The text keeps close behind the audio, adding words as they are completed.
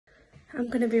I'm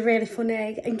going to be really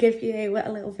funny and give you a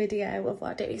little video of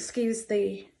what I do. Excuse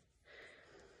the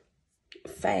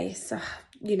face,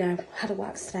 you know, had a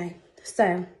wax today.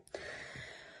 So,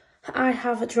 I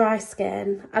have a dry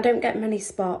skin. I don't get many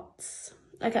spots.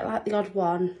 I get like the odd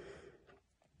one,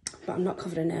 but I'm not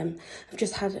covered in them. I've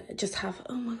just have,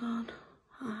 oh my God,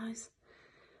 eyes.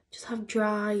 Just have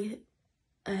dry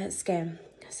skin.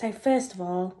 So first of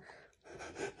all,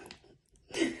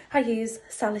 I use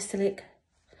Salicylic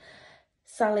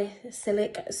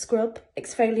Scrub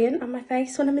Exfoliant on my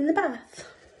face when I'm in the bath.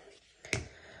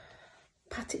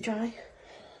 Pat it dry,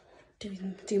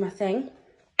 do my thing.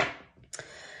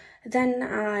 Then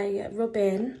I rub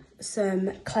in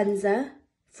some cleanser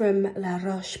from La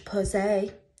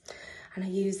Roche-Posay, and I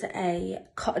use a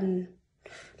cotton,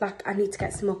 like I need to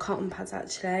get some more cotton pads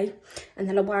actually, and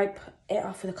then I wipe it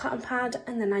off with a cotton pad,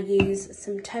 and then I use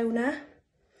some toner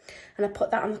and I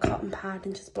put that on the cotton pad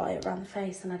and just blot it around the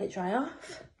face and let it dry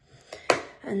off.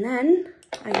 And then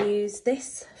I use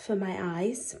this for my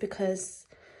eyes because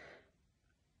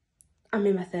I'm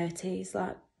in my 30s,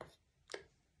 like,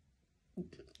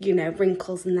 you know,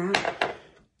 wrinkles and that.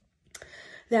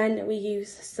 Then we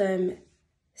use some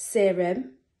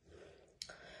serum.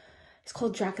 It's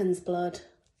called Dragon's Blood.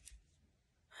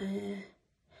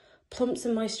 Plumps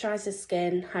and moisturises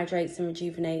skin, hydrates and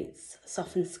rejuvenates,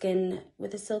 softens skin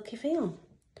with a silky feel.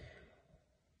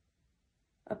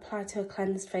 Apply to a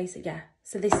cleansed face. Yeah,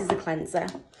 so this is a cleanser.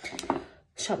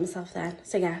 Shot myself then.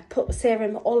 So yeah, put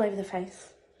serum all over the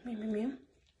face.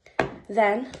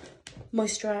 Then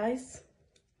moisturiser.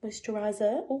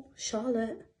 Oh,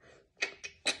 Charlotte,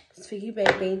 it's for you,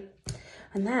 baby.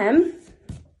 And then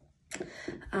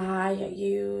I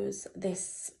use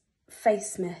this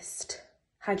face mist,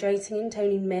 hydrating and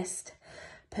toning mist,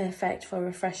 perfect for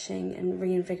refreshing and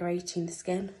reinvigorating the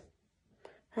skin.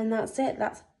 And that's it.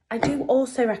 I do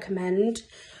also recommend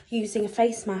using a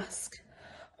face mask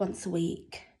once a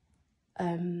week,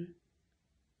 and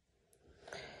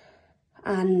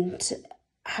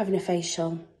having a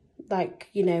facial, like,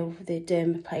 you know, the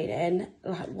dermaplaning,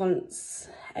 like once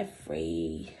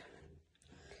every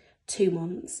 2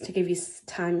 months to give you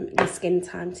your skin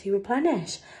time to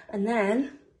replenish. And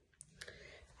then,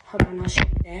 hold on, I'll show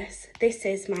you this. This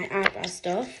is my eyebrow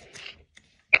stuff.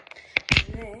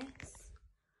 And this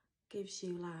gives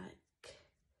you like,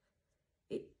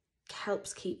 it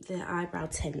helps keep the eyebrow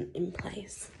tint in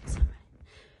place. So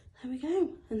there we go.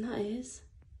 And that is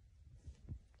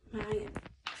my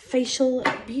facial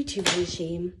beauty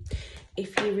regime.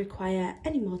 If you require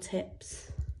any more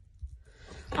tips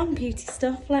on beauty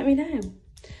stuff, let me know.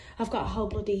 I've got a whole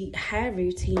bloody hair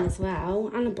routine as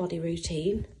well, and a body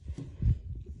routine.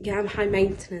 Yeah, I'm high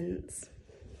maintenance.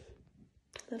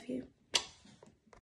 Love you.